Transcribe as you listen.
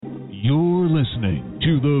listening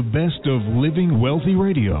to the best of Living Wealthy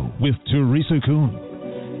Radio with Teresa Kuhn.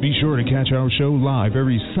 Be sure to catch our show live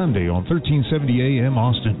every Sunday on 1370 AM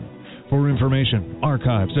Austin. For information,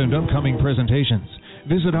 archives, and upcoming presentations,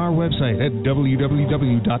 visit our website at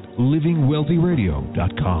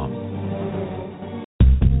www.livingwealthyradio.com.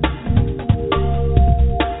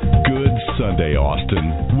 Good Sunday,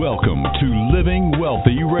 Austin. Welcome to Living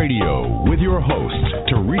Wealthy Radio with your host,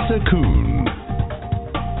 Teresa Kuhn.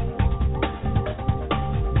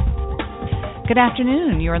 Good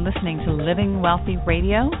afternoon. You are listening to Living Wealthy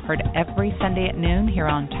Radio, heard every Sunday at noon here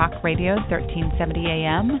on Talk Radio 1370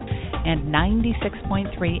 AM and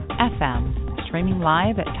 96.3 FM, streaming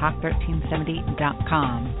live at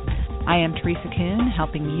talk1370.com. I am Teresa Kuhn,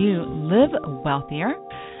 helping you live wealthier.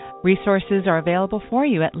 Resources are available for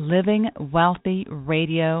you at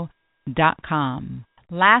livingwealthyradio.com.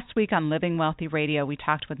 Last week on Living Wealthy Radio, we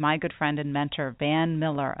talked with my good friend and mentor, Van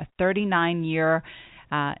Mueller, a 39-year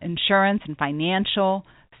insurance and financial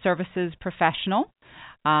services professional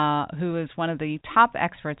who is one of the top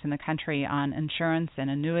experts in the country on insurance and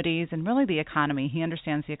annuities and really the economy. He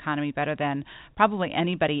understands the economy better than probably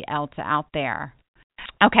anybody else out there.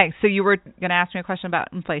 Okay, so you were going to ask me a question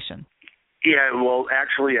about inflation. Yeah, well,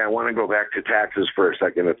 actually, I want to go back to taxes for a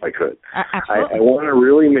second, if I could. Absolutely. I want to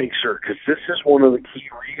really make sure, because this is one of the key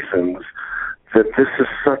reasons that this is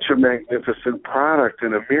such a magnificent product,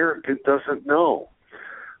 and America doesn't know.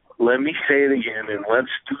 Let me say it again, and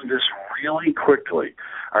let's do this really quickly.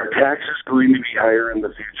 Are taxes going to be higher in the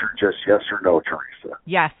future, just yes or no, Teresa?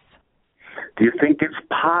 Yes. Do you think it's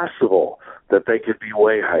possible that they could be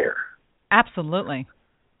way higher? Absolutely.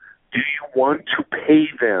 Do you want to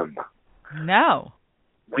pay them? No.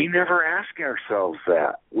 We never ask ourselves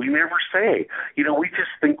that. We never say. We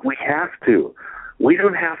just think we have to. We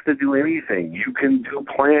don't have to do anything. You can do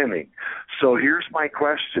planning. So here's my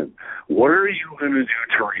question. What are you going to do,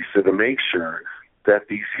 Teresa, to make sure that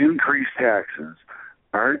these increased taxes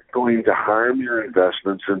aren't going to harm your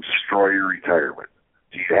investments and destroy your retirement?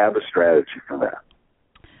 Do you have a strategy for that?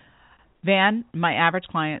 Van, my average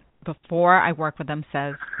client, before I work with them,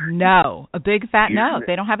 says no. A big fat no.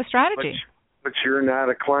 They don't have a strategy. But you're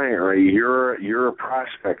not a client, right? You're a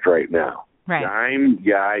prospect right now. Right. I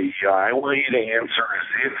want you to answer as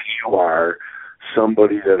if you are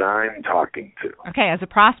somebody that I'm talking to. Okay, as a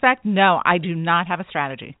prospect, no, I do not have a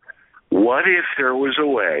strategy. What if there was a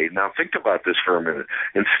way, now think about this for a minute,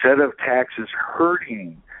 instead of taxes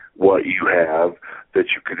hurting what you have,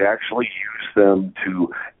 that you could actually use them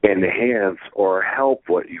to enhance or help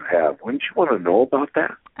what you have? Wouldn't you want to know about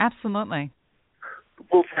that? Absolutely.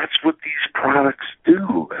 Well, that's what these products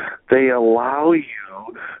do. They allow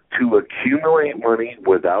you to accumulate money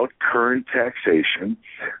without current taxation.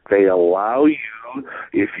 They allow you,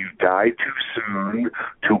 if you die too soon,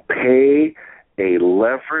 to pay a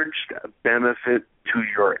leveraged benefit to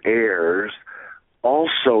your heirs,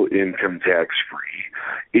 also income tax-free.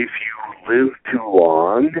 If you live too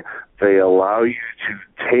long, they allow you to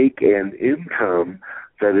take an income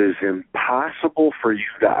that is impossible for you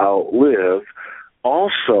to outlive,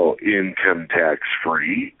 also income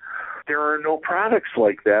tax-free. There are no products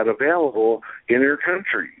like that available in your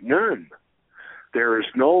country. None. There is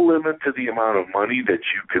no limit to the amount of money that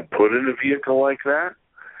you can put in a vehicle like that.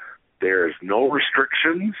 There is no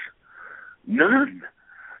restrictions. None.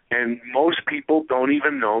 And most people don't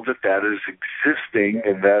even know that that is existing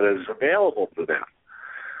and that is available to them.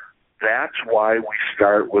 That's why we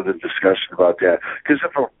start with a discussion about that. Because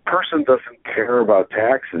if a person doesn't care about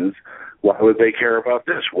taxes, why would they care about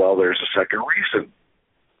this? Well, there's a second reason.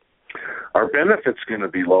 Are benefits going to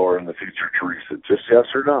be lower in the future, Teresa? Just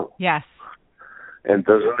yes or no? Yes. And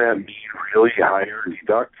doesn't that mean really higher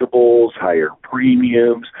deductibles, higher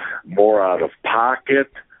premiums, more out of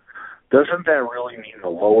pocket? Doesn't that really mean a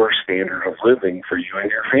lower standard of living for you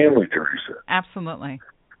and your family, Teresa? Absolutely.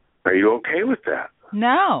 Are you okay with that?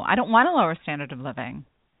 No, I don't want a lower standard of living.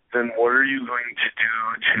 Then what are you going to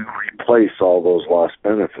do to replace all those lost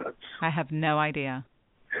benefits? I have no idea.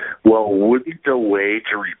 Well, wouldn't the way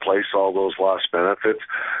to replace all those lost benefits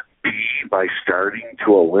be by starting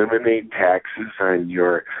to eliminate taxes on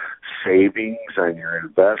your savings, on your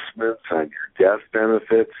investments, on your death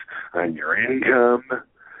benefits, on your income?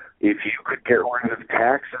 If you could get rid of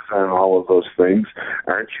taxes on all of those things,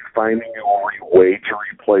 aren't you finding a way to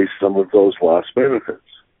replace some of those lost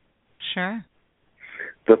benefits? Sure.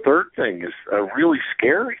 The third thing is a really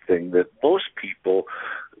scary thing that most people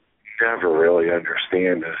never really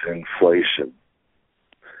understand is inflation.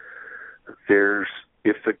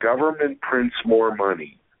 If the government prints more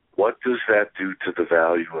money, what does that do to the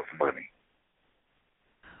value of money?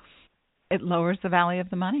 It lowers the value of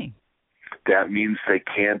the money. that means they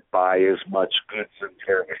can't buy as much goods and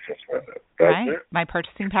services with it. Right. It? My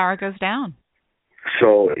purchasing power goes down.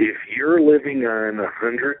 So if you're living on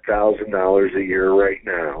 $100,000 a year right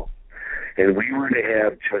now, and we were to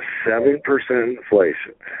have just 7%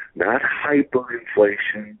 inflation, not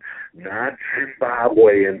hyperinflation, not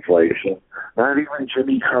Zimbabwe inflation, not even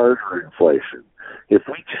Jimmy Carter inflation. If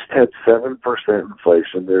we just had 7%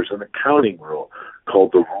 inflation, there's an accounting rule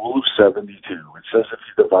called the Rule of 72. It says if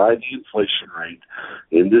you divide the inflation rate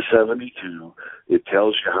into 72, it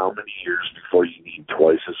tells you how many years before you need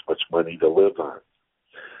twice as much money to live on.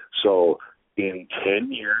 So in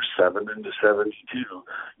 10 years, 7 into 72,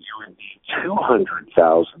 you would need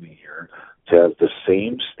 $200,000 a year to have the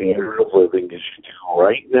same standard of living as you do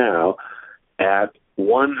right now at $100,000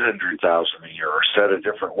 a year. Or said a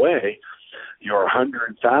different way, your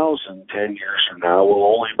 $100,000 10 years from now will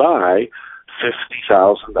only buy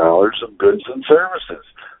 $50,000 of goods and services.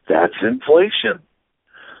 That's inflation.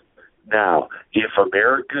 Now, if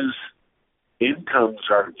America's incomes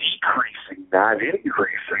are decreasing, not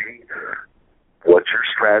increasing, what's your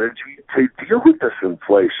strategy to deal with this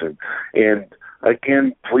inflation? And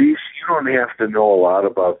again, please, you don't have to know a lot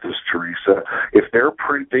about this, Teresa. If they're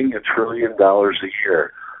printing $1 trillion a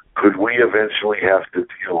year, could we eventually have to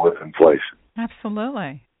deal with inflation?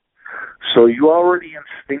 Absolutely. So you already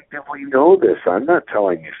instinctively know this. I'm not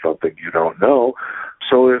telling you something you don't know.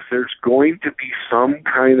 So if there's going to be some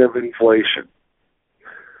kind of inflation,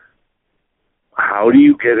 how do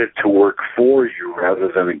you get it to work for you rather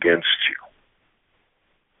than against you?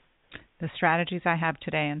 The strategies I have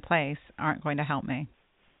today in place aren't going to help me.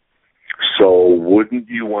 So wouldn't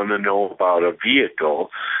you want to know about a vehicle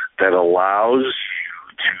that allows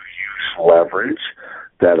you to use leverage,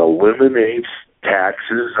 that eliminates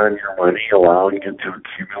taxes on your money, allowing it to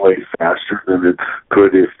accumulate faster than it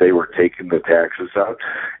could if they were taking the taxes out,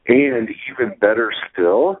 and even better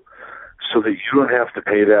still, so that you don't have to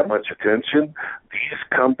pay that much attention, these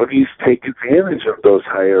companies take advantage of those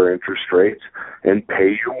higher interest rates and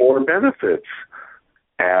pay you more benefits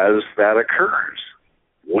as that occurs.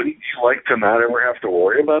 Wouldn't you like to not ever have to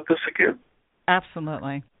worry about this again?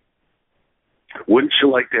 Absolutely. Wouldn't you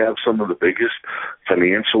like to have some of the biggest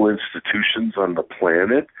financial institutions on the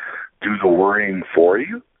planet do the worrying for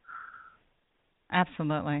you?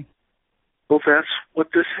 Absolutely. Well, that's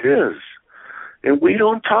what this is. And we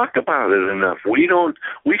don't talk about it enough. We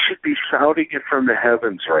should be shouting it from the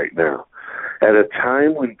heavens right now. At a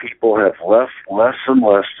time when people have less and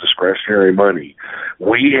less discretionary money,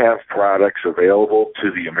 we have products available to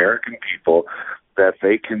the American people that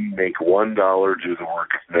they can make $1 do the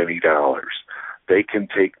work of many dollars. They can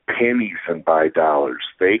take pennies and buy dollars.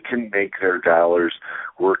 They can make their dollars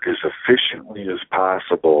work as efficiently as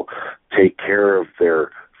possible, take care of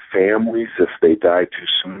their families if they die too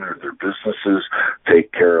soon, or their businesses,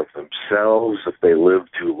 take care of themselves if they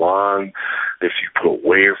live too long. If you put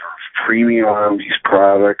waiver of premium on these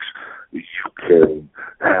products, you can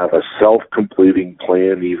have a self-completing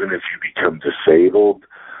plan even if you become disabled.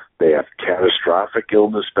 They have catastrophic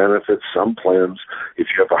illness benefits. Some plans,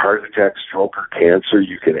 if you have a heart attack, stroke, or cancer,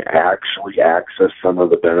 you can actually access some of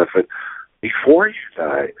the benefit before you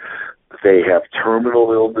die. They have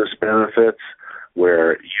terminal illness benefits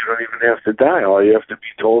where you don't even have to die. All you have to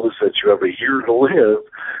be told is that you have a year to live,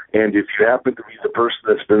 and if you happen to be the person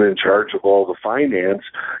that's been in charge of all the finance,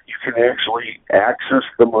 you can actually access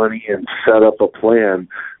the money and set up a plan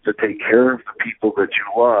to take care of the people that you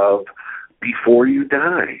love before you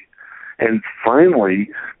die. And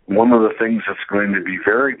finally, one of the things that's going to be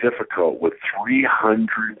very difficult with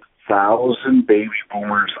 300,000 baby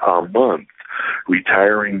boomers a month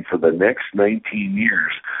retiring for the next 19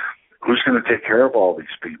 years, who's going to take care of all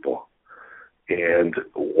these people? And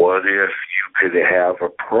what if you could have a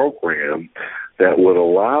program that would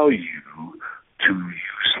allow you to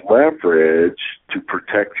use leverage to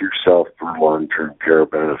protect yourself for long-term care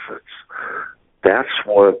benefits? That's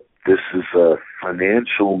what this is, a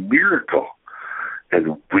financial miracle.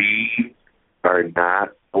 And we are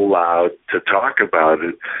not allowed to talk about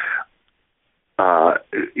it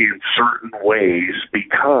in certain ways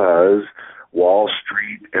because Wall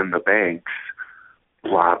Street and the banks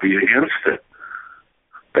lobby against it.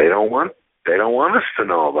 They don't want us to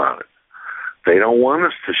know about it. They don't want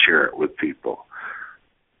us to share it with people.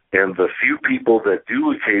 And the few people that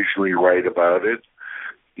do occasionally write about it,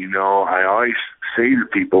 you know, I always say to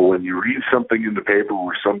people, when you read something in the paper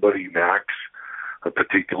where somebody knocks a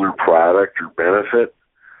particular product or benefit,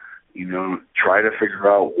 you know, try to figure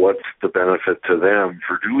out what's the benefit to them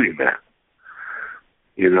for doing that.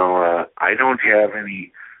 You know, I don't have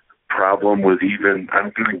any problem with even,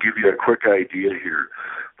 I'm going to give you a quick idea here.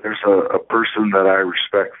 There's a person that I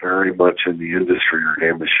respect very much in the industry. Her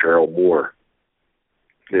name is Cheryl Moore.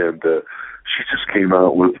 And she just came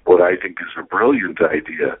out with what I think is a brilliant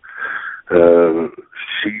idea.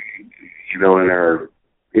 She, in our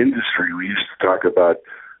industry, we used to talk about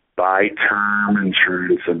buy term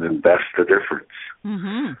insurance and invest the difference.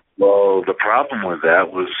 Mm-hmm. Well, the problem with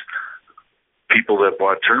that was people that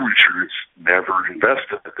bought term insurance never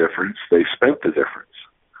invested the difference. They spent the difference.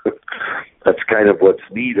 That's kind of what's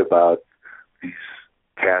neat about these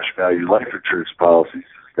cash value life insurance policies.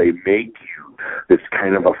 They make you, it's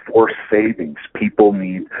kind of a forced savings. People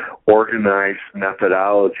need organized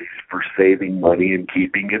methodologies for saving money and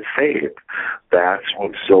keeping it saved. That's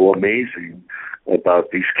what's so amazing about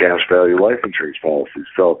these cash value life insurance policies.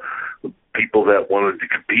 So people that wanted to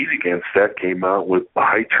compete against that came out with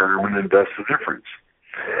buy term and invest the difference.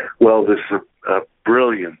 Well, this is a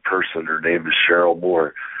brilliant person. Her name is Cheryl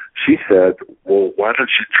Moore. She said, well, why don't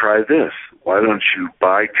you try this? Why don't you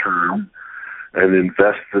buy term and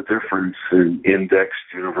invest the difference in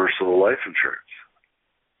indexed universal life insurance?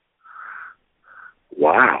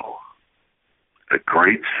 Wow. A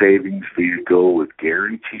great savings vehicle with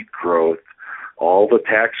guaranteed growth, all the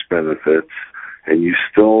tax benefits, and you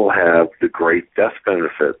still have the great death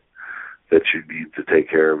benefit that you need to take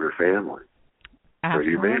care of your family.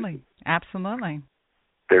 Absolutely. Absolutely.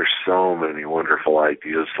 There's so many wonderful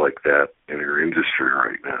ideas like that in our industry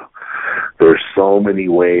right now. There's so many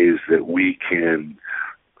ways that we can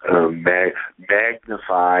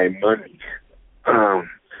magnify money.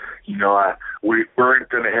 We weren't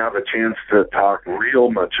going to have a chance to talk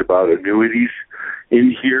real much about annuities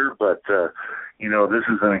in here, but this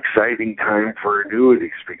is an exciting time for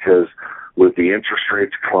annuities because with the interest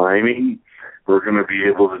rates climbing, we're going to be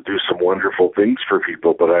able to do some wonderful things for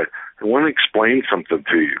people. But I want to explain something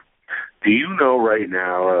to you. Do you know right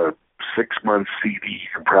now a 6-month CD, you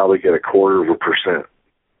can probably get 0.25%?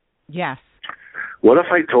 Yes. What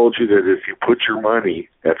if I told you that if you put your money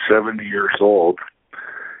at 70 years old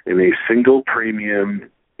in a single premium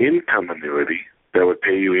income annuity that would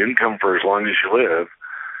pay you income for as long as you live,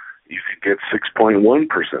 you could get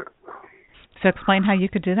 6.1%? So explain how you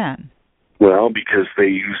could do that. Well, because they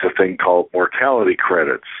use a thing called mortality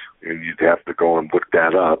credits, and you'd have to go and look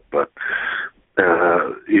that up, but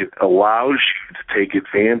it allows you to take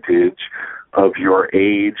advantage of your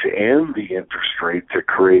age and the interest rate to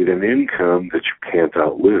create an income that you can't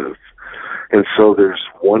outlive. And so there's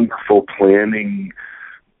wonderful planning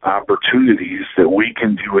opportunities that we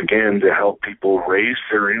can do, again, to help people raise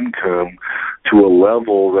their income to a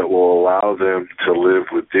level that will allow them to live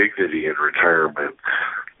with dignity in retirement.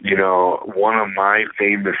 One of my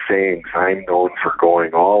famous sayings, I'm known for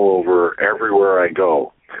going all over, everywhere I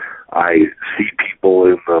go. I see people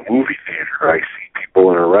in the movie theater. I see people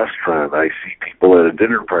in a restaurant. I see people at a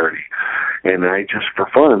dinner party. And I just, for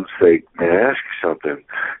fun's sake, may I ask you something?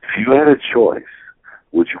 If you had a choice,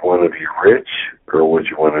 would you want to be rich or would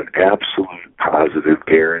you want an absolute positive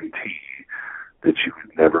guarantee that you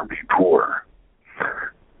would never be poor?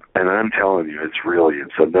 And I'm telling you, it's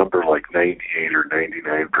a number like 98 or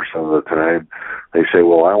 99% of the time. They say,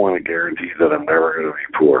 well, I want a guarantee that I'm never going to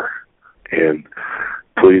be poor. And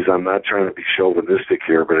please, I'm not trying to be chauvinistic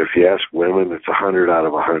here, but if you ask women, it's 100 out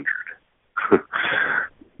of 100.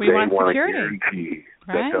 We they want security. A guarantee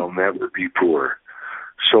right? that they'll never be poor.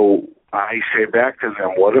 So I say back to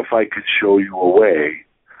them, what if I could show you a way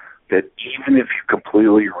that even if you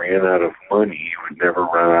completely ran out of money, you would never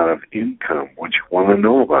run out of income? Would you want to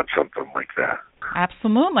know about something like that?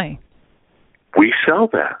 Absolutely. We sell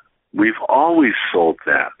that. We've always sold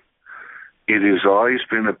that. It has always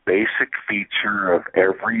been a basic feature of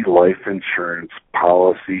every life insurance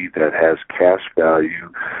policy that has cash value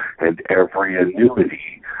and every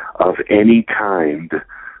annuity of any kind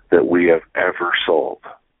that we have ever sold.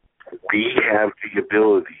 We have the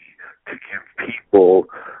ability to give people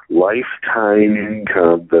lifetime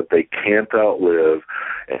income that they can't outlive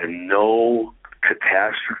and no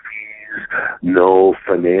catastrophes, no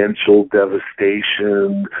financial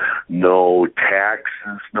devastation, no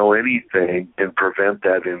taxes, no anything can prevent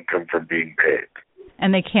that income from being paid.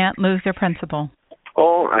 And they can't lose their principal.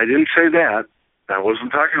 Oh, I didn't say that. I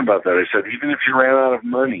wasn't talking about that. I said even if you ran out of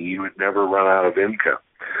money, you would never run out of income.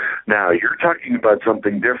 Now, you're talking about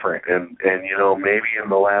something different, and maybe in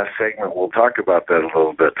the last segment we'll talk about that a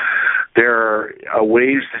little bit. There are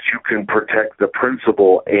ways that you can protect the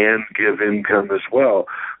principal and give income as well,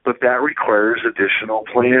 but that requires additional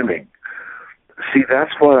planning. See,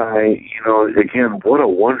 that's what again, what a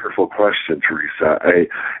wonderful question, Teresa.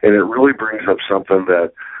 And it really brings up something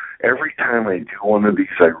that every time I do one of these,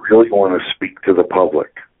 I really want to speak to the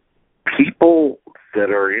public. People that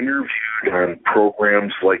are interviewed on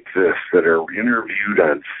programs like this, that are interviewed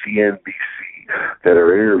on CNBC, that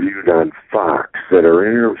are interviewed on Fox, that are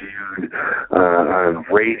interviewed on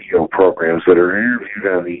radio programs, that are interviewed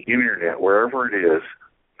on the internet, wherever it is,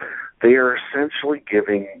 they are essentially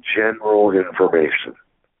giving general information.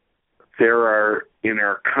 There are, in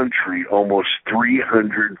our country, almost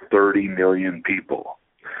 330 million people.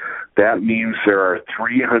 That means there are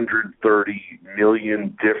 330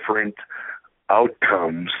 million different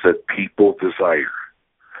outcomes that people desire.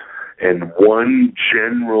 And one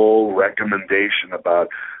general recommendation about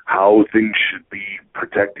how things should be,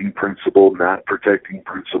 protecting principle, not protecting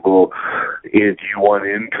principle. Do you want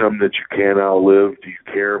income that you can't outlive? Do you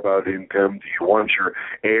care about income? Do you want your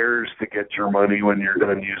heirs to get your money when you're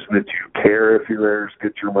done using it? Do you care if your heirs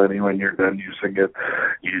get your money when you're done using it?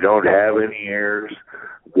 You don't have any heirs.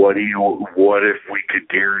 What if we could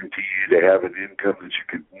guarantee you to have an income that you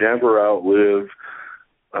could never outlive?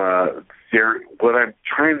 What I'm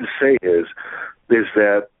trying to say is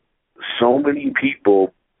that so many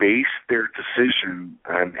people base their decision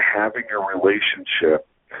on having a relationship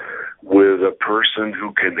with a person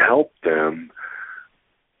who can help them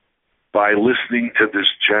by listening to this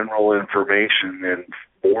general information, and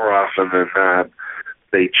more often than not,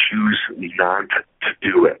 they choose not to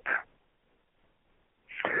do it.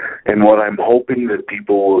 And what I'm hoping that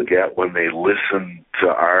people will get when they listen to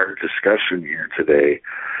our discussion here today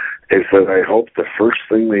is that I hope the first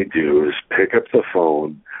thing they do is pick up the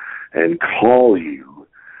phone and call you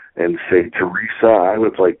and say, Teresa, I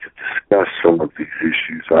would like to discuss some of these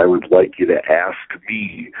issues. I would like you to ask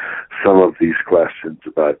me some of these questions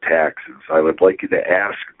about taxes. I would like you to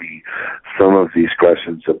ask me some of these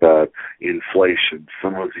questions about inflation,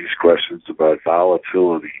 some of these questions about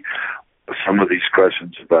volatility, some of these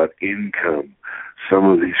questions about income, some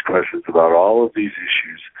of these questions about all of these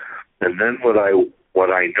issues. And then what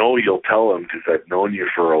I know you'll tell them, because I've known you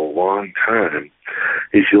for a long time,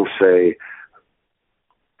 is you'll say,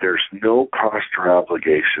 there's no cost or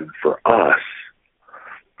obligation for us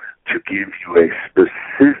to give you a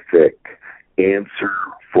specific answer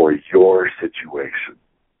for your situation.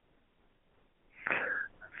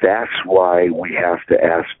 That's why we have to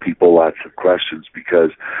ask people lots of questions, because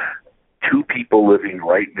two people living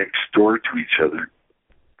right next door to each other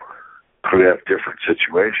could have different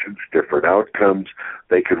situations, different outcomes.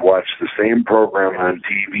 They could watch the same program on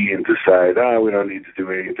TV and decide, we don't need to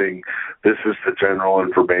do anything. This is the general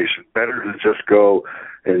information. Better to just go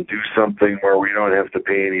and do something where we don't have to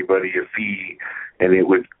pay anybody a fee, and it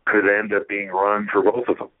could end up being wrong for both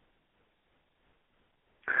of them.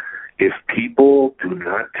 If people do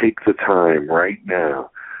not take the time right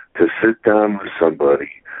now to sit down with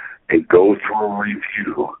somebody and go through a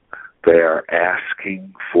review, they are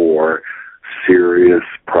asking for serious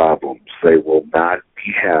problems. They will not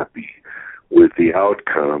be happy with the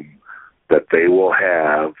outcome that they will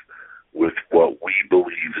have with what we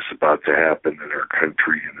believe is about to happen in our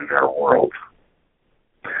country and in our world.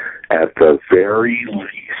 At the very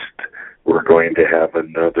least, we're going to have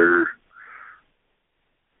another,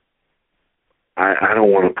 I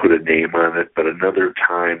don't want to put a name on it, but another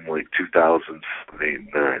time like 2008 and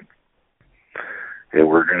 9. And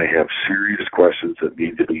we're going to have serious questions that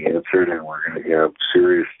need to be answered, and we're going to have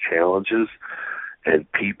serious challenges, and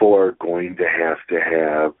people are going to have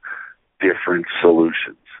different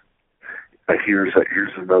solutions. Here's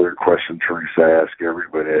another question, Teresa, I ask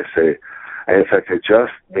everybody. I say, in fact, I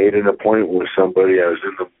just made an appointment with somebody. I was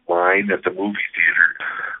in the line at the movie theater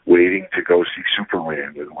waiting to go see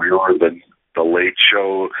Superman, and we were the late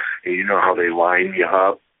show, and you know how they line you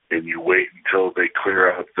up, and you wait until they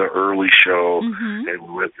clear out the early show, and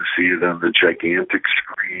we went to see it on the gigantic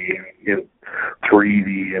screen in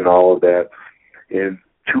 3D and all of that. And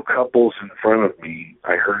two couples in front of me,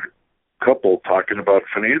 I heard a couple talking about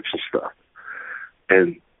financial stuff.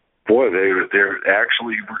 And boy, they're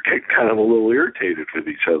actually were getting kind of a little irritated with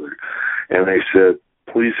each other. And they said,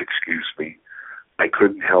 please excuse me, I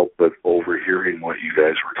couldn't help but overhearing what you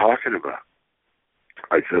guys were talking about.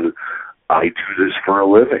 I said, I do this for a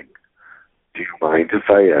living. Do you mind if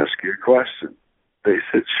I ask you a question? They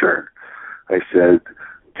said, sure. I said,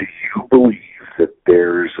 do you believe that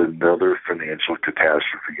there's another financial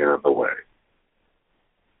catastrophe on the way?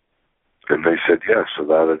 And they said, yes,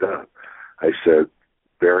 without a doubt. I said,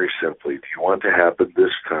 very simply, do you want to happen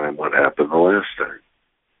this time what happened the last time?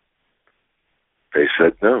 They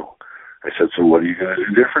said, no. I said, so what are you going to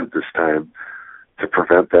do different this time to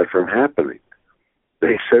prevent that from happening?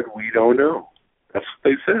 They said, we don't know. That's what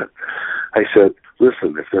they said. I said,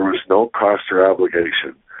 listen, if there was no cost or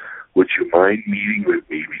obligation, would you mind meeting with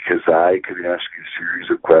me, because I could ask you a series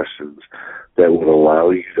of questions that would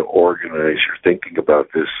allow you to organize your thinking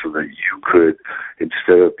about this so that you could,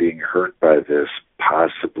 instead of being hurt by this,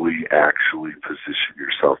 possibly actually position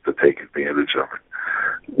yourself to take advantage of it.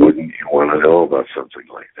 Wouldn't you want to know about something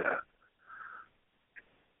like that?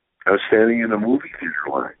 I was standing in a movie theater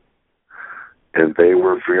line, and they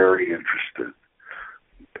were very interested.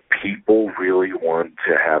 People really want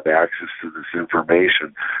to have access to this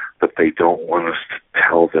information, but they don't want us to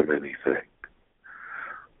tell them anything.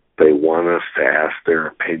 They want us to ask their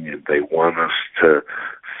opinion. They want us to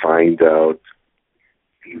find out,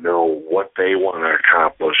 what they want to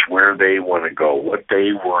accomplish, where they want to go, what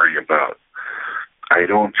they worry about. I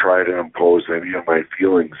don't try to impose any of my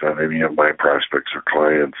feelings on any of my prospects or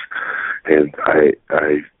clients, and I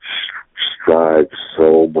strive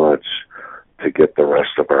so much to get the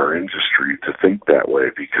rest of our industry to think that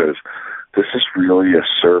way, because this is really a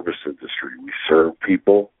service industry. We serve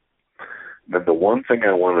people. And the one thing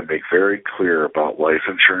I want to make very clear about life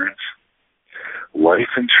insurance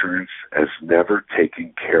has never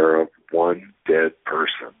taken care of one dead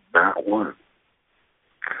person, not one.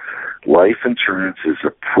 Life insurance is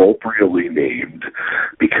appropriately named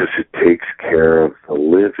because it takes care of the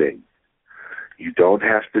living. You don't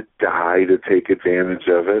have to die to take advantage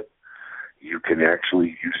of it. You can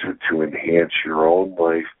actually use it to enhance your own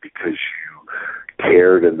life because you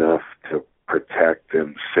cared enough to protect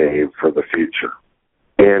and save for the future.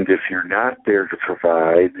 And if you're not there to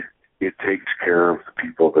provide, it takes care of the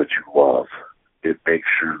people that you love. It makes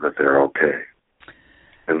sure that they're okay.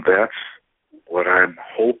 And that's what I'm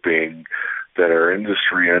hoping that our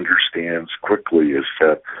industry understands quickly, is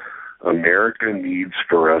that America needs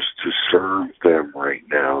for us to serve them right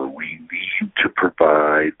now. We need to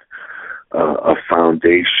provide a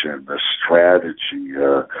foundation, a strategy,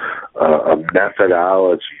 a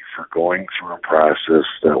methodology for going through a process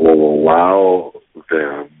that will allow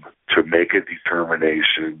them to make a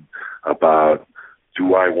determination about,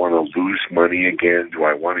 do I want to lose money again? Do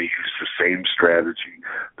I want to use the same strategy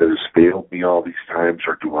that has failed me all these times,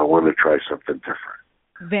 or do I want to try something different?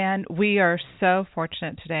 Van, we are so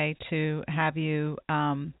fortunate today to have you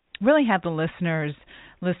really have the listeners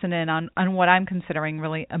listen in on what I'm considering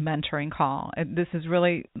really a mentoring call. This is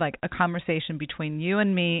really like a conversation between you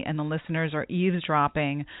and me, and the listeners are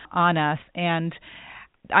eavesdropping on us. And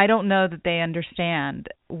I don't know that they understand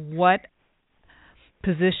what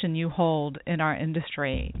position you hold in our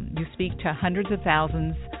industry. You speak to hundreds of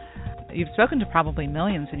thousands. You've spoken to probably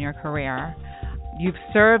millions in your career. You've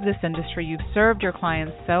served this industry. You've served your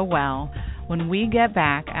clients so well. When we get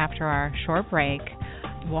back after our short break,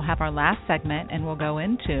 we'll have our last segment, and we'll go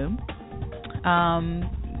into,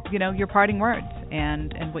 your parting words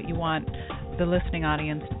and what you want the listening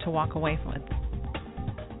audience to walk away with.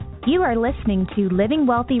 You are listening to Living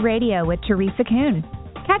Wealthy Radio with Teresa Kuhn.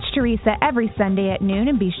 Catch Teresa every Sunday at noon,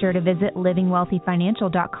 and be sure to visit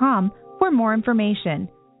livingwealthyfinancial.com for more information,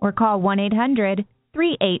 or call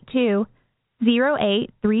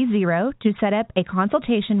 1-800-382-0830 to set up a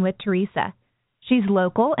consultation with Teresa. She's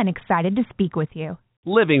local and excited to speak with you.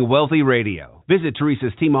 Living Wealthy Radio. Visit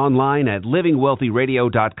Teresa's team online at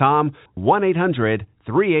livingwealthyradio.com,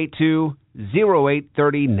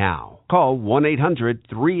 1-800-382-0830 now. Call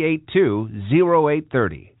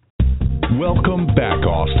 1-800-382-0830. Welcome back,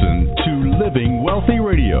 Austin, to Living Wealthy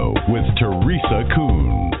Radio with Teresa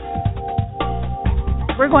Kuhn.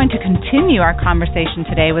 We're going to continue our conversation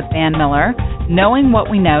today with Van Mueller. Knowing what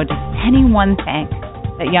we know, does anyone think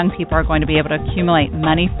that young people are going to be able to accumulate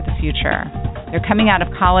money for the future? They're coming out of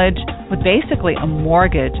college with basically a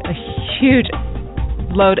mortgage, a huge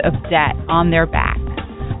load of debt on their back.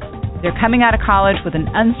 They're coming out of college with an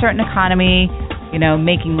uncertain economy,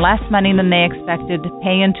 making less money than they expected, to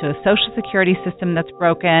pay into a Social Security system that's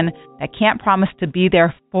broken, that can't promise to be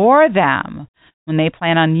there for them when they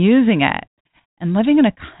plan on using it, and living in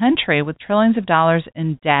a country with trillions of dollars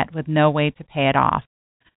in debt with no way to pay it off.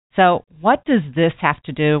 So what does this have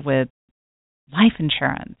to do with life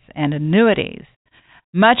insurance and annuities?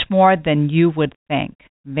 Much more than you would think.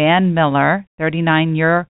 Van Mueller,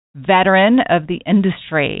 39-year veteran of the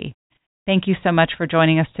industry. Thank you so much for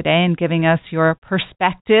joining us today and giving us your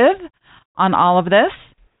perspective on all of this.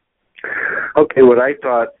 Okay, what I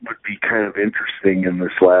thought would be kind of interesting in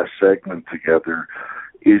this last segment together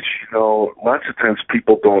is, lots of times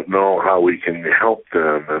people don't know how we can help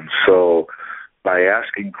them. And so by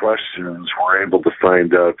asking questions, we're able to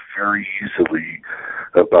find out very easily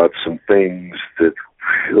about some things that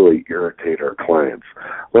really irritate our clients.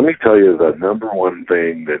 Let me tell you the number one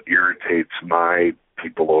thing that irritates my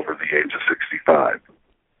people over the age of 65.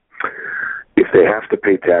 If they have to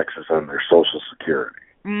pay taxes on their Social Security.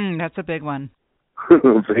 That's a big one.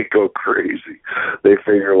 They go crazy. They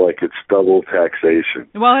figure like it's double taxation.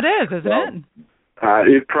 Well, it is, isn't it?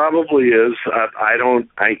 It probably is. I don't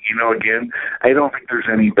think there's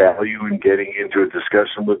any value in getting into a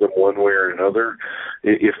discussion with them one way or another.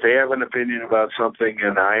 If they have an opinion about something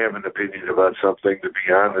and I have an opinion about something, to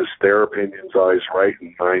be honest, their opinion's always right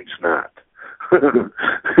and mine's not.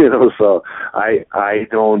 So I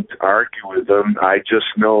don't argue with them. I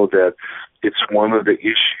just know that it's one of the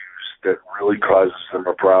issues that really causes them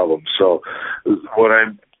a problem. So what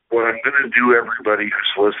I'm going to do, everybody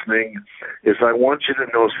who's listening, is I want you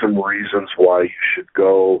to know some reasons why you should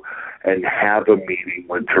go and have a meeting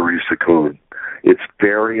with Teresa Kuhn. It's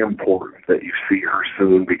very important that you see her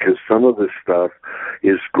soon, because some of this stuff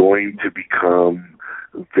is going to become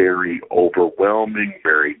very overwhelming,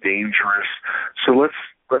 very dangerous. So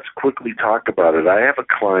let's quickly talk about it. I have a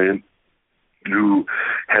client who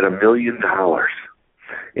had $1 million,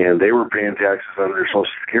 and they were paying taxes on their Social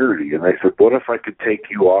Security. And I said, what if I could take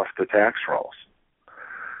you off the tax rolls?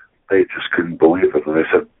 They just couldn't believe it. And I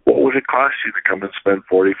said, what would it cost you to come and spend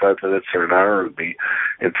 45 minutes or an hour with me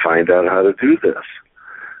and find out how to do this?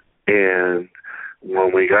 And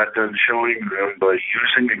when we got done showing them by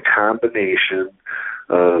using a combination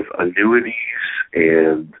of annuities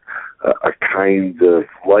and a kind of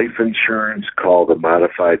life insurance called a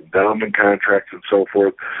modified endowment contract and so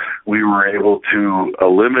forth, we were able to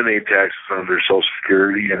eliminate taxes on their Social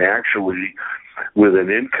Security, and actually with an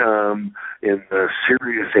income in the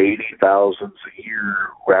serious 80,000s a year,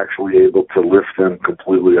 we're actually able to lift them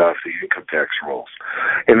completely off the income tax rolls.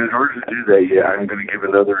 And in order to do that, I'm going to give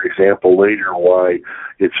another example later why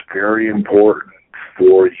it's very important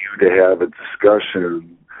for you to have a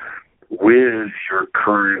discussion with your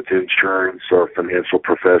current insurance or financial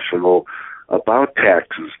professional about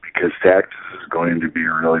taxes, because taxes is going to be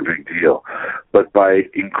a really big deal. But by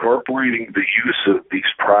incorporating the use of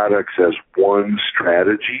these products as one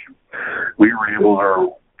strategy, we were able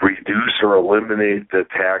to reduce or eliminate the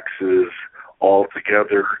taxes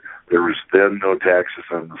altogether. There was then no taxes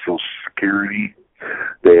on the Social Security.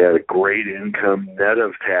 They had a great income net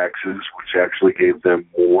of taxes, which actually gave them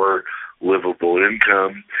more livable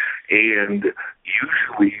income. And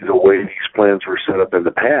usually the way these plans were set up in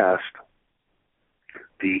the past,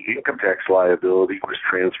 the income tax liability was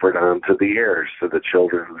transferred on to the heirs, to the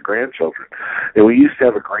children and the grandchildren. And we used to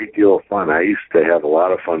have a great deal of fun. I used to have a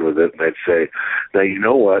lot of fun with it. And I'd say, now, you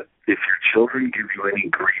know what? If your children give you any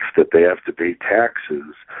grief that they have to pay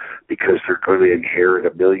taxes because they're going to inherit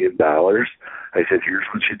 $1 million, I said, here's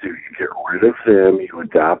what you do. You get rid of them. You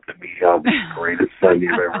adopt me. I'll be the greatest son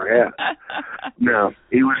you've ever had. Now,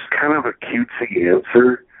 it was kind of a cutesy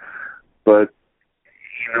answer, but,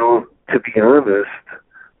 to be honest,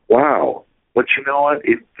 wow. But you know what?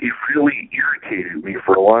 It really irritated me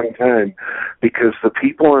for a long time, because the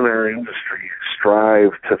people in our industry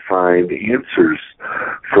strive to find answers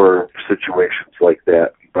for situations like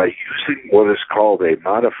that by using what is called a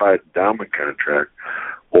modified endowment contract,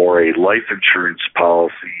 or a life insurance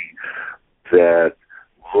policy that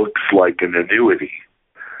looks like an annuity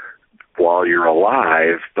while you're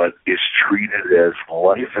alive, but is treated as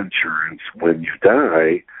life insurance when you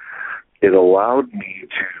die. It allowed me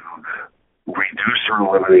to reduce or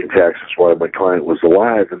eliminate taxes while my client was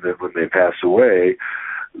alive, and then when they pass away,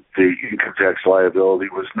 the income tax liability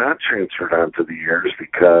was not transferred onto the heirs,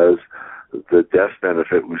 because the death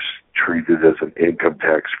benefit was treated as an income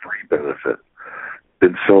tax-free benefit.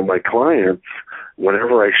 And so my clients,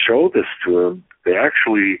 whenever I show this to them, the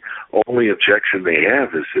only objection they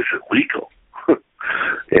have is it legal?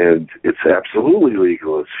 And it's absolutely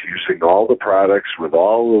legal. It's using all the products with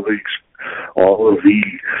all of the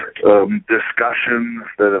discussions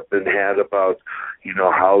that have been had about,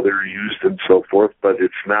 how they're used and so forth. But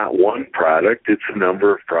it's not one product. It's a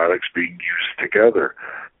number of products being used together.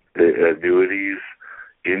 The annuities,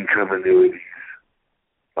 income annuities,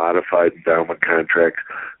 modified endowment contracts,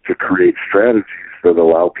 to create strategies that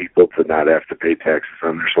allow people to not have to pay taxes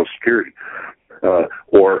on their Social Security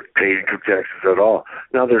or pay income taxes at all.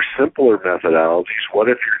 Now, there's simpler methodologies. What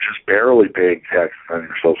if you're just barely paying taxes on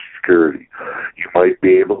your Social Security? You might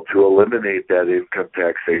be able to eliminate that income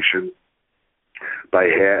taxation by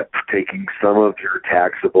taking some of your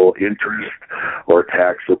taxable interest or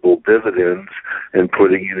taxable dividends and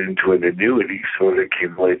putting it into an annuity so it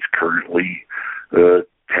accumulates currently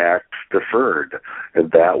tax deferred,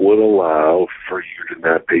 and that would allow for you to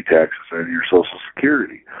not pay taxes on your Social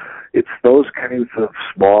Security. It's those kinds of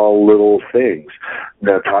small little things.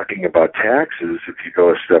 Now, talking about taxes, if you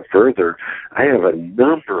go a step further, I have a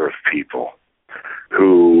number of people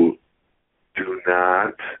who do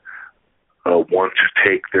not want to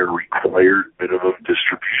take their required minimum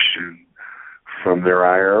distribution from their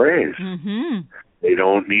IRAs. Mm-hmm. They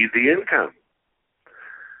don't need the income.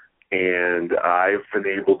 And I've been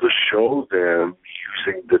able to show them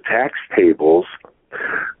using the tax tables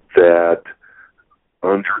that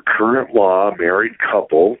under current law, a married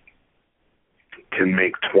couple can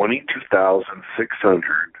make $22,600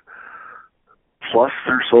 plus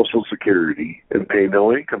their Social Security and pay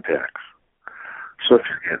no income tax. So if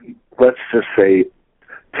you're getting, let's just say,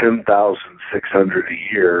 $10,600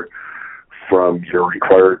 a year from your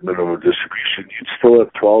required minimum distribution, you'd still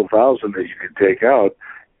have $12,000 that you could take out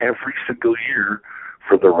every single year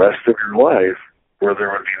for the rest of your life, where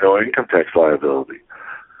there would be no income tax liability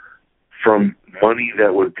from money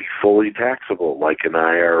that would be fully taxable, like an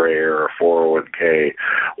IRA or a 401k,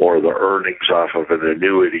 or the earnings off of an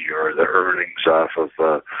annuity, or the earnings off of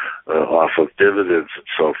dividends and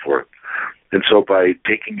so forth. And so by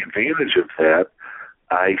taking advantage of that,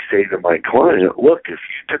 I say to my client, look, if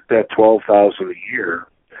you took that $12,000 a year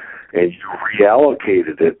and you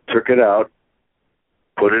reallocated it, took it out,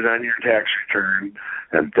 put it on your tax return,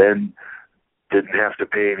 and then didn't have to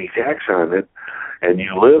pay any tax on it, and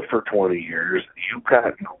you live for 20 years, you've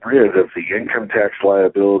gotten rid of the income tax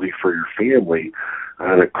liability for your family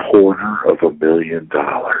on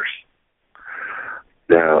 $250,000.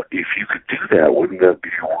 Now, if you could do that, wouldn't that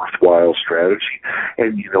be a worthwhile strategy?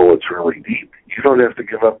 And you know what's really neat? You don't have to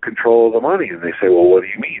give up control of the money. And they say, well, what do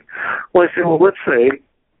you mean? Well, I say, well, let's say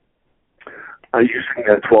using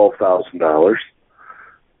that $12,000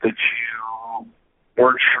 that you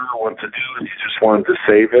weren't sure what to do and you just wanted to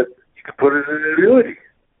save it, you could put it in an annuity.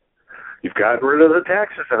 You've gotten rid of the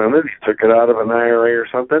taxes on it. You took it out of an IRA or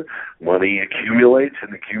something. Money accumulates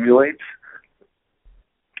and accumulates.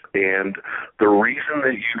 And the reason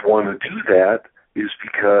that you'd want to do that is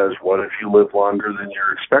because what if you live longer than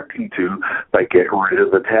you're expecting to? By getting rid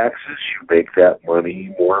of the taxes, you make that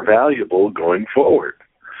money more valuable going forward.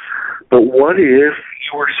 But what if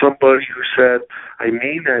you were somebody who said, I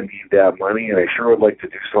may not need that money and I sure would like to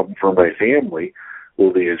do something for my family?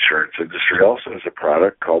 Well, the insurance industry also has a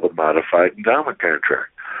product called a modified endowment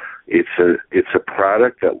contract. It's a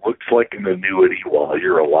product that looks like an annuity while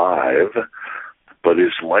you're alive, but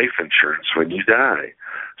is life insurance when you die.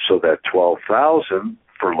 So that $12,000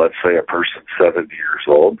 for, let's say, a person 70 years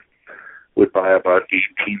old would buy about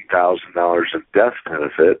 $18,000 of death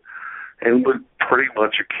benefit and would pretty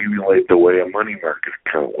much accumulate the way a money market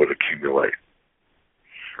account would accumulate.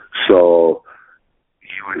 So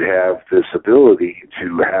you would have this ability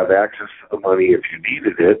to have access to the money if you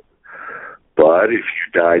needed it, but if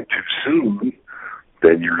you died too soon,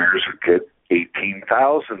 then your heirs would get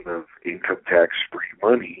 $18,000 of income tax-free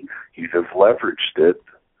money. You'd have leveraged it,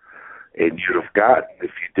 and you'd have gotten,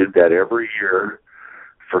 if you did that every year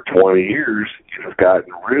for 20 years, you'd have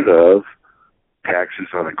gotten rid of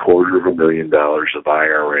taxes on $250,000 of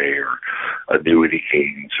IRA or annuity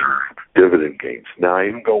gains or dividend gains. Now, I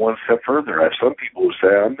even go one step further. I have some people who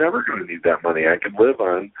say, I'm never going to need that money. I can live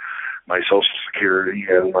on my Social Security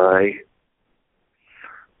and my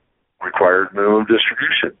required minimum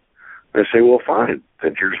distribution. And I say, well, fine.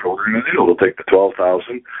 Then here's what we're going to do. We'll take the $12,000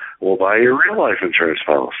 and we'll buy a real life insurance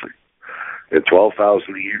policy. And $12,000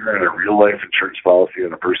 a year and a real life insurance policy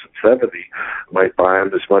on a person 70 might buy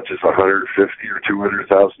them as much as $150,000 or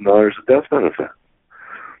 $200,000 of death benefit.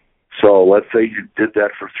 So let's say you did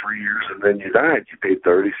that for 3 years and then you died. You paid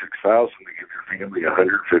 $36,000 to give your family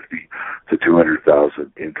 $150,000 to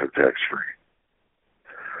 $200,000 income tax free.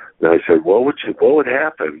 Now I said, what would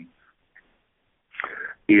happen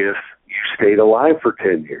if you stayed alive for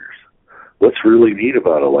 10 years? What's really neat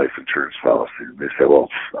about a life insurance policy? And they say, well,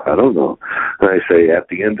 I don't know. And I say, at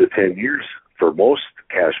the end of 10 years, for most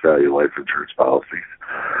cash value life insurance policies,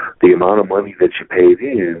 the amount of money that you paid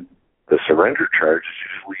in, the surrender charge is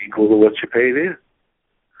usually equal to what you paid in.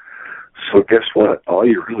 So guess what? All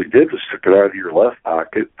you really did was took it out of your left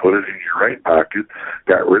pocket, put it in your right pocket,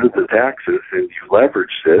 got rid of the taxes, and you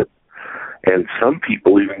leveraged it. And some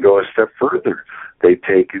people even go a step further. They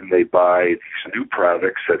take and they buy these new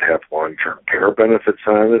products that have long-term care benefits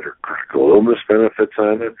on it or critical illness benefits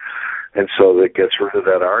on it. And so that gets rid of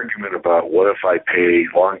that argument about what if I pay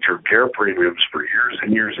long-term care premiums for years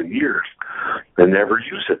and years and years and never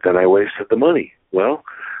use it, then I wasted the money. Well,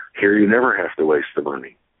 here you never have to waste the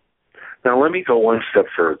money. Now let me go one step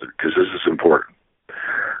further because this is important.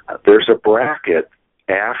 There's a bracket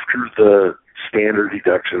after the standard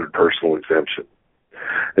deduction and personal exemption,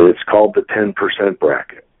 and it's called the 10%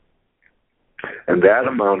 bracket. And that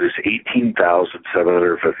amount is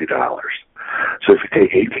 $18,750. So if you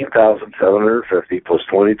take $18,750 plus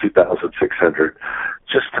 $22,600,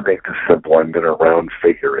 just to make this simple, I'm going to round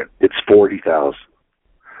figure it. It's $40,000.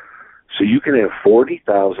 So you can have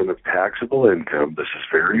 $40,000 of taxable income. This is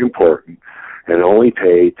very important, and only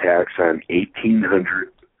pay tax on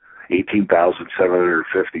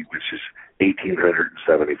 $18,750, which is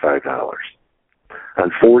 $1,875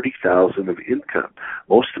 on $40,000 of income.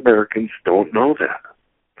 Most Americans don't know that.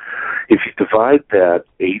 If you divide that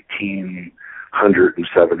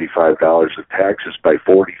 $1,875 of taxes by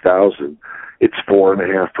 $40,000, it's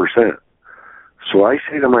 4.5%. So I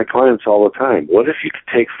say to my clients all the time, what if you could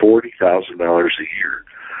take $40,000 a year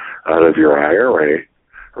out of your IRA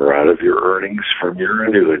or out of your earnings from your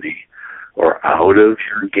annuity or out of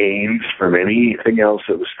your gains from anything else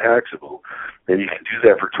that was taxable, and you can do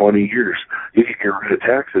that for 20 years. You can get rid of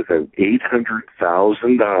taxes on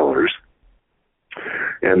 $800,000,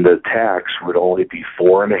 and the tax would only be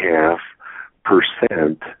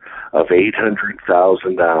 4.5% of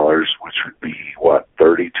 $800,000, which would be what,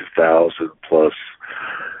 $32,000 plus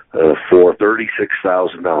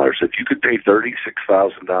 $36,000. If you could pay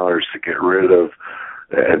 $36,000 to get rid of,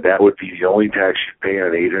 and that would be the only tax you pay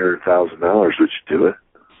on $800,000, would you do it?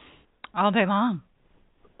 All day long.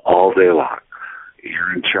 All day long.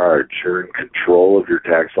 You're in charge. You're in control of your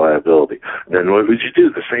tax liability. Then what would you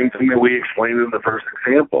do? The same thing that we explained in the first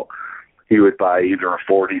example. You would buy either a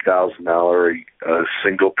 $40,000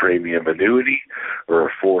 single premium annuity or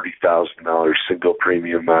a $40,000 single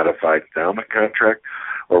premium modified endowment contract,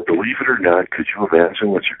 or believe it or not, could you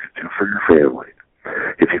imagine what you could do for your family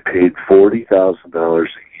if you paid $40,000 a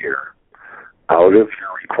year out of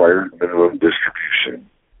your required minimum distribution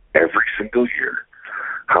every single year?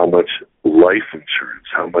 How much life insurance,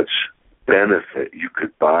 how much benefit you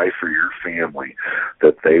could buy for your family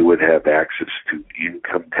that they would have access to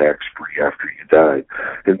income tax-free after you died.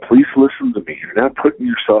 And please listen to me. You're not putting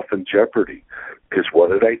yourself in jeopardy, because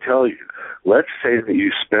what did I tell you? Let's say that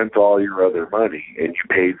you spent all your other money and you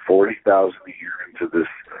paid $40,000 a year into this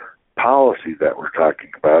policy that we're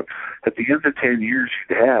talking about. At the end of 10 years,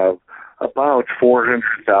 you'd have about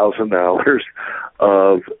 $400,000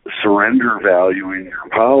 of surrender value in your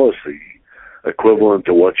policy, equivalent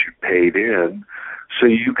to what you paid in, so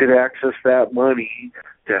you could access that money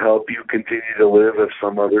to help you continue to live if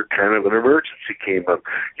some other kind of an emergency came up.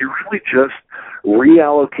 You're really just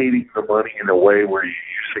reallocating the money in a way where you're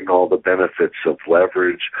using all the benefits of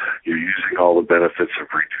leverage, you're using all the benefits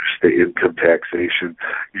of reduced income taxation,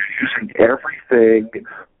 you're using everything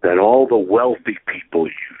that all the wealthy people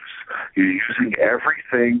use. You're using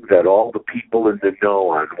everything that all the people in the know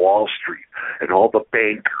on Wall Street and all the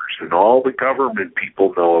bankers and all the government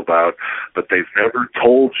people know about, but they've never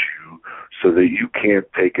told you, so that you can't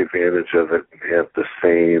take advantage of it and have the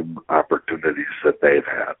same opportunities that they've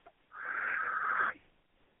had.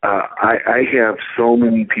 I have so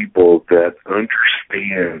many people that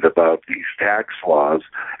understand about these tax laws,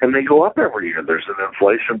 and they go up every year. There's an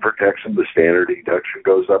inflation protection. The standard deduction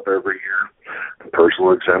goes up every year. The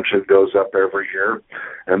personal exemption goes up every year.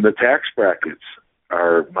 And the tax brackets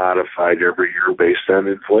are modified every year based on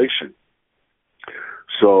inflation.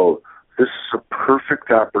 So this is a perfect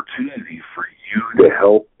opportunity for you to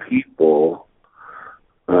help people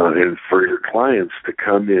and for your clients to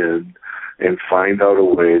come in and find out a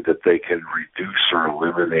way that they can reduce or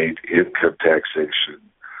eliminate income taxation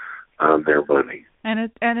on their money.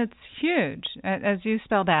 And it's huge, as you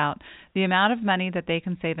spelled out, the amount of money that they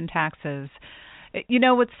can save in taxes. You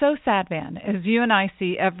know, what's so sad, Van, is you and I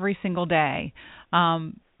see every single day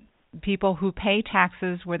people who pay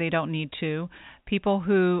taxes where they don't need to, people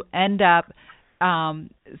who end up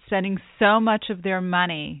spending so much of their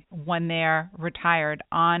money when they're retired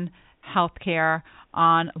on health care,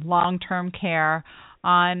 on long-term care,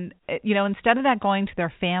 on, you know, instead of that going to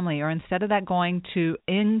their family or instead of that going to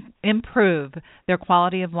improve their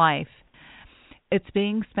quality of life, it's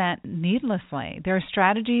being spent needlessly. There are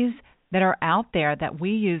strategies that are out there that we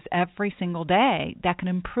use every single day that can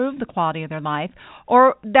improve the quality of their life,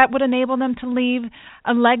 or that would enable them to leave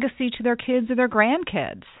a legacy to their kids or their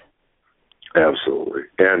grandkids. Absolutely.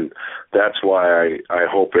 And that's why I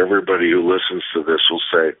hope everybody who listens to this will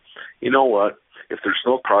say, you know what, if there's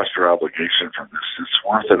no cost or obligation from this, it's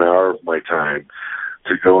worth an hour of my time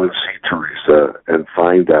to go and see Teresa and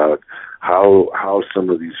find out how some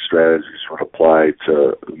of these strategies would apply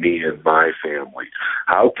to me and my family.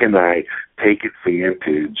 How can I take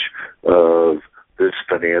advantage of this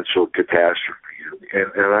financial catastrophe?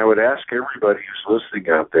 And I would ask everybody who's listening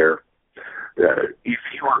out there, if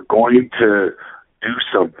you are going to do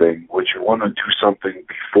something, would you want to do something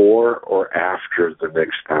before or after the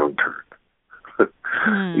next downturn?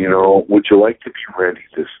 You know, would you like to be ready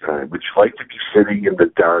this time? Would you like to be sitting in the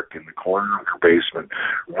dark in the corner of your basement,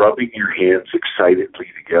 rubbing your hands excitedly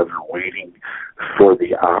together, waiting for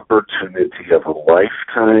the opportunity of a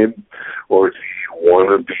lifetime? Or do you want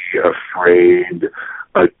to be afraid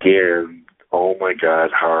again, oh my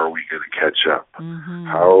God, how are we going to catch up?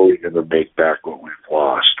 How are we going to make back what we've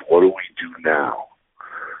lost? What do we do now?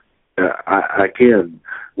 Again,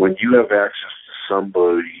 when you have access to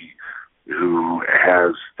somebody who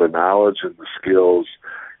has the knowledge and the skills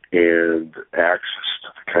and access to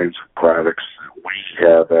the kinds of products that we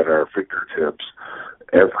have at our fingertips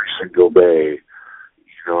every single day,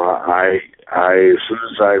 you know, I as soon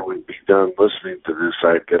as I would be done listening to this,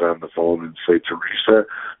 I'd get on the phone and say, Teresa,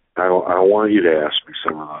 I want you to ask me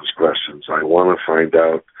some of those questions. I want to find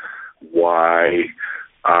out why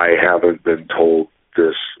I haven't been told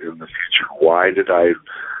this in the future. Why did I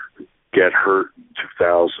get hurt in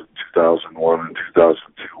 2000, 2001, and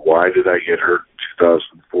 2002? Why did I get hurt in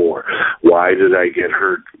 2004? Why did I get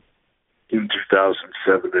hurt in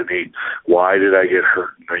 2007 and 8? Why did I get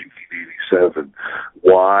hurt in 1987?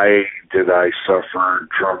 Why did I suffer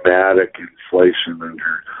dramatic inflation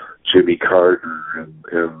under Jimmy Carter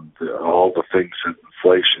and all the things that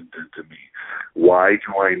inflation did to me? Why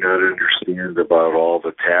do I not understand about all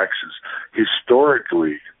the taxes?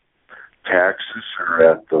 Historically, taxes are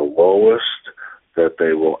at the lowest that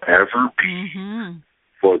they will ever be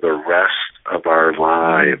for the rest of our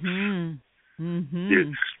lives.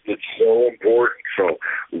 It's so important. So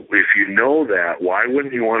if you know that, why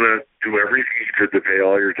wouldn't you want to do everything you could to pay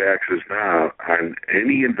all your taxes now on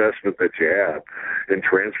any investment that you have and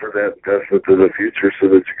transfer that investment to the future so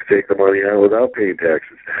that you can take the money out without paying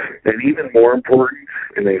taxes? And even more important,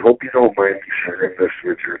 and I hope you don't mind me sharing this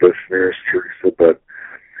with your listeners, Teresa, but,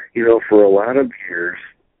 you know, for a lot of years,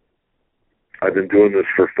 I've been doing this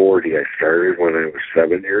for 40. I started when I was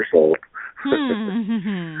 7 years old.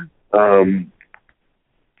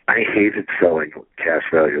 I hated selling cash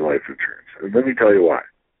value life insurance. And let me tell you why.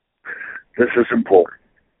 This is important.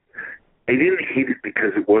 I didn't hate it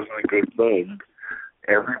because it wasn't a good thing.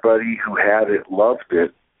 Everybody who had it loved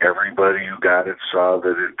it. Everybody who got it saw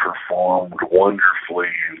that it performed wonderfully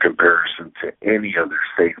in comparison to any other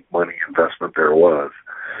safe money investment there was.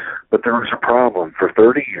 But there was a problem. For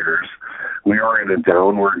 30 years, we were in a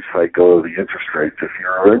downward cycle of the interest rates. If you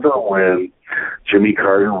remember when Jimmy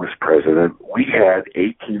Carter was president, we had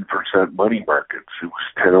 18% money markets. It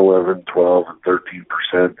was 10, 11, 12, and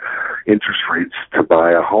 13% interest rates to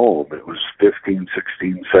buy a home. It was 15,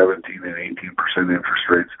 16, 17, and 18% interest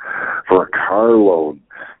rates for a car loan.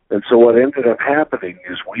 And so what ended up happening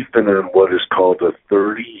is we've been on what is called a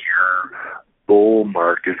 30-year bull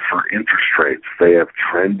market for interest rates. They have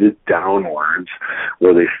trended downwards,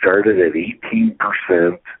 where they started at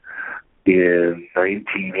 18% in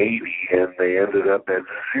 1980, and they ended up at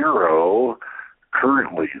 0.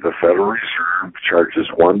 Currently, the Federal Reserve charges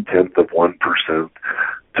 0.1%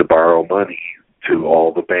 to borrow money to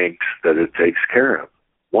all the banks that it takes care of.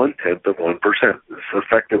 0.1%. It's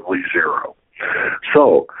effectively 0.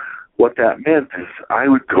 So what that meant is I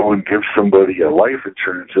would go and give somebody a life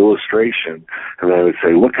insurance illustration, and I would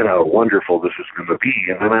say, look at how wonderful this is going to be.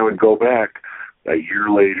 And then I would go back a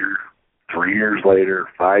year later, 3 years later,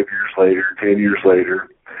 5 years later, 10 years later,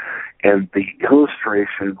 and the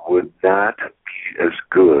illustration would not be as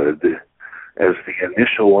good as the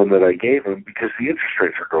initial one that I gave them because the interest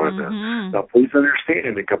rates are going down. Now, please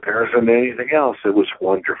understand, in comparison to anything else, it was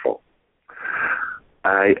wonderful.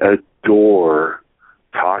 I adore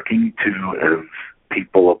talking to and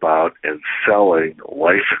people about and selling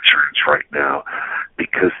life insurance right now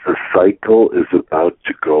because the cycle is about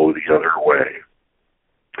to go the other way.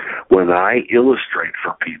 When I illustrate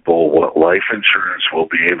for people what life insurance will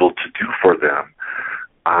be able to do for them,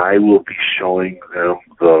 I will be showing them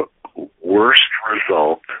the worst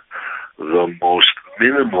result, the most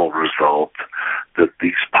minimal result that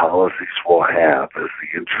these policies will have. As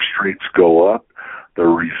the interest rates go up, the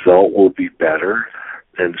result will be better.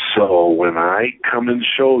 And so when I come and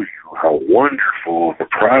show you how wonderful the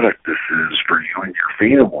product this is for you and your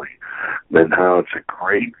family, and how it's a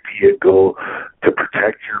great vehicle to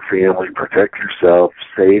protect your family, protect yourself,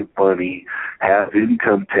 save money, have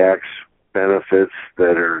income tax benefits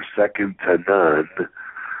that are second to none,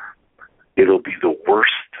 it'll be the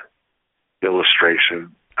worst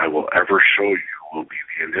illustration I will ever show you will be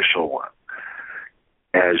the initial one.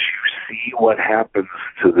 As you see what happens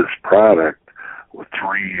to this product with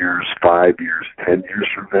 3 years, 5 years, 10 years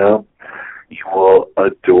from now, you will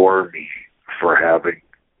adore me for having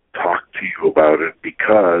talked to you about it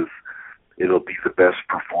because it'll be the best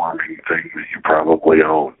performing thing that you probably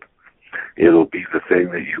own. It'll be the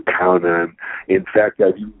thing that you count on. In fact,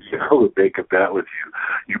 I'd even be able to make a bet with you.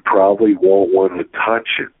 You probably won't want to touch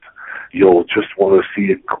it. You'll just want to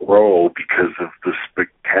see it grow because of the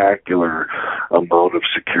spectacular amount of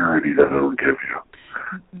security that it'll give you.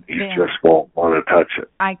 You just won't want to touch it.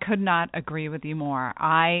 I could not agree with you more.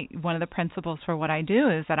 One of the principles for what I do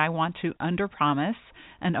is that I want to underpromise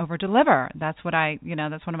and overdeliver. That's what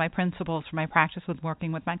that's one of my principles for my practice with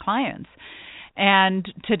working with my clients. And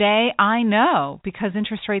today I know, because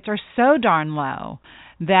interest rates are so darn low,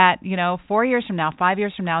 that, 4 years from now, 5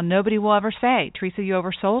 years from now, nobody will ever say, Teresa, you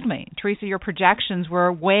oversold me. Teresa, your projections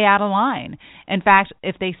were way out of line. In fact,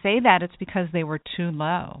 if they say that, it's because they were too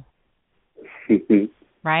low.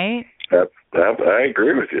 Right? I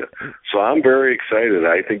agree with you. So I'm very excited.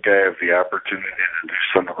 I think I have the opportunity to do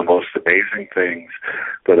some of the most amazing things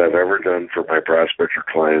that I've ever done for my prospector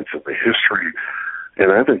clients in the history.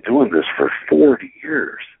 And I've been doing this for 40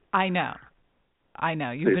 years. I know.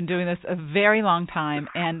 You've been doing this a very long time.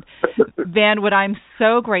 And, Van, what I'm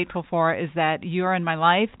so grateful for is that you are in my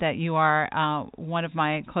life, that you are one of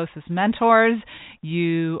my closest mentors.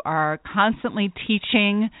 You are constantly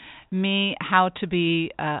teaching me how to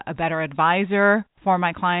be a better advisor for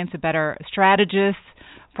my clients, a better strategist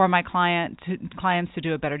for my clients to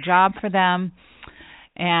do a better job for them.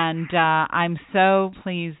 And I'm so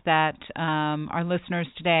pleased that our listeners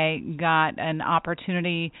today got an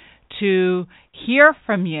opportunity to hear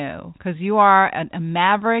from you, because you are a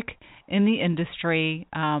maverick in the industry.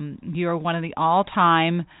 You're one of the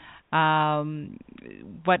all-time,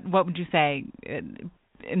 what would you say,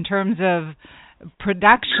 in terms of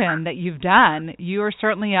production that you've done, you are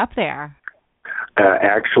certainly up there.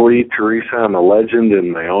 Actually, Teresa, I'm a legend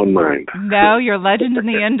in my own mind. No, you're a legend in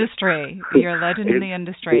the industry. You're a legend in the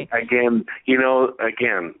industry. Again,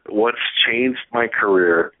 what's changed my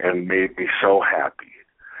career and made me so happy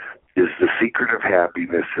is the secret of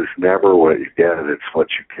happiness is never what you get, it's what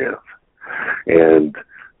you give. And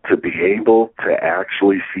to be able to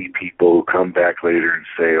actually see people who come back later and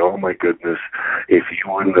say, oh my goodness, if you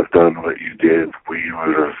wouldn't have done what you did, we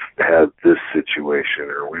would have had this situation,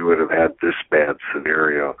 or we would have had this bad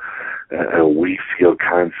scenario. And we feel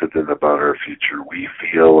confident about our future. We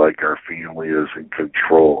feel like our family is in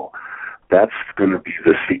control. That's going to be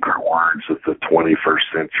the secret words of the 21st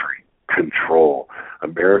century. Control.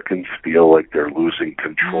 Americans feel like they're losing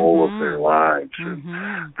control of their lives,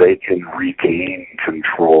 and they can regain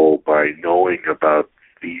control by knowing about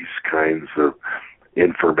these kinds of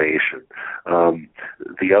information.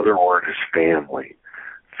 The other word is family.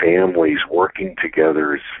 Families working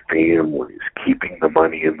together as families, keeping the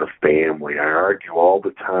money in the family. I argue all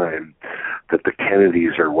the time that the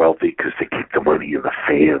Kennedys are wealthy because they keep the money in the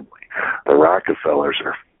family. The Rockefellers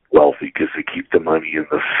are wealthy because they keep the money in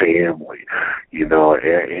the family.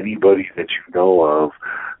 Anybody that you know of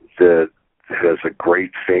that has a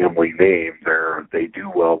great family name, they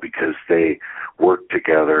do well because they work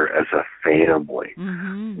together as a family.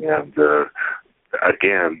 And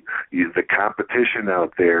again, the competition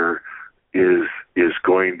out there is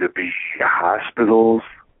going to be hospitals,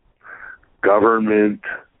 government,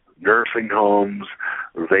 nursing homes.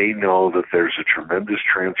 They know that there's a tremendous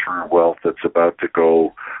transfer of wealth that's about to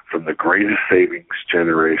go from the greatest savings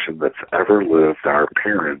generation that's ever lived, our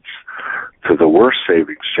parents, to the worst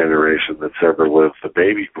savings generation that's ever lived, the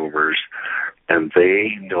baby boomers. And they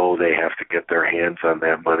know they have to get their hands on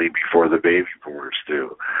that money before the baby boomers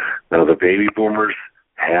do. Now, the baby boomers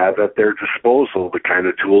have at their disposal the kind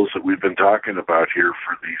of tools that we've been talking about here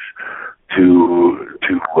for these two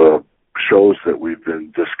shows that we've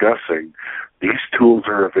been discussing. These tools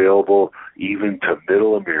are available even to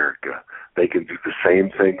middle America. They can do the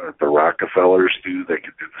same thing that the Rockefellers do. They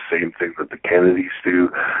can do the same thing that the Kennedys do.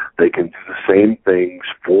 They can do the same things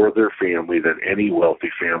for their family that any wealthy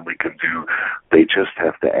family can do. They just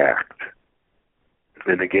have to act.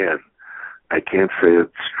 And again, I can't say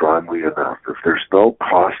it strongly enough. If there's no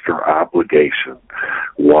cost or obligation,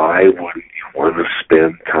 why wouldn't you want to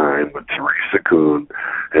spend time with Teresa Kuhn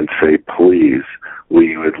and say, please, will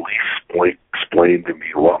you at least explain to me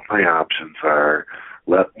what my options are?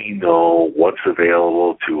 Let me know what's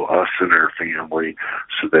available to us and our family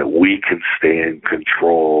so that we can stay in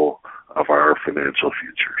control of our financial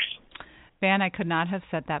futures. Van, I could not have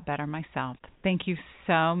said that better myself. Thank you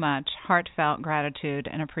so much. Heartfelt gratitude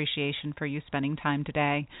and appreciation for you spending time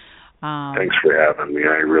today. Thanks for having me.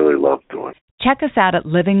 I really love doing it. Check us out at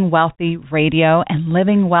Living Wealthy Radio and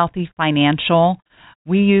Living Wealthy Financial.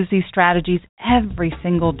 We use these strategies every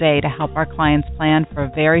single day to help our clients plan for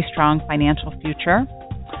a very strong financial future.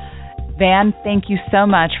 Van, thank you so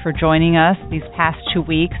much for joining us these past 2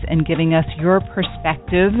 weeks and giving us your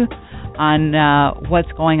perspective on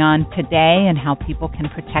what's going on today and how people can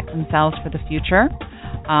protect themselves for the future.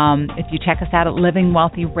 If you check us out at Living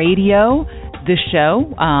Wealthy Radio, the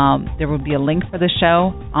show, there will be a link for the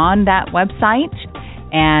show on that website,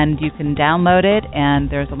 and you can download it,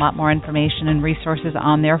 and there's a lot more information and resources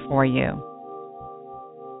on there for you.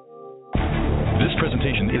 This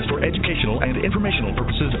presentation is for educational and informational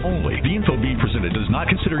purposes only. The info being presented does not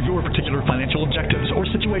consider your particular financial objectives or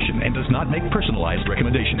situation and does not make personalized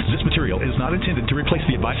recommendations. This material is not intended to replace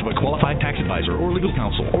the advice of a qualified tax advisor or legal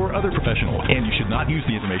counsel or other professional, and you should not use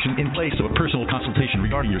the information in place of a personal consultation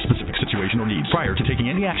regarding your specific situation or needs prior to taking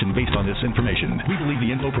any action based on this information. We believe the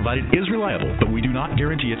info provided is reliable, but we do not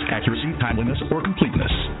guarantee its accuracy, timeliness, or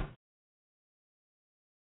completeness.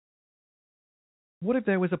 What if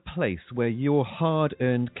there was a place where your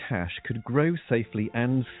hard-earned cash could grow safely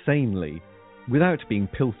and sanely without being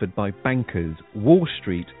pilfered by bankers, Wall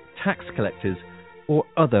Street, tax collectors, or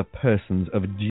other persons of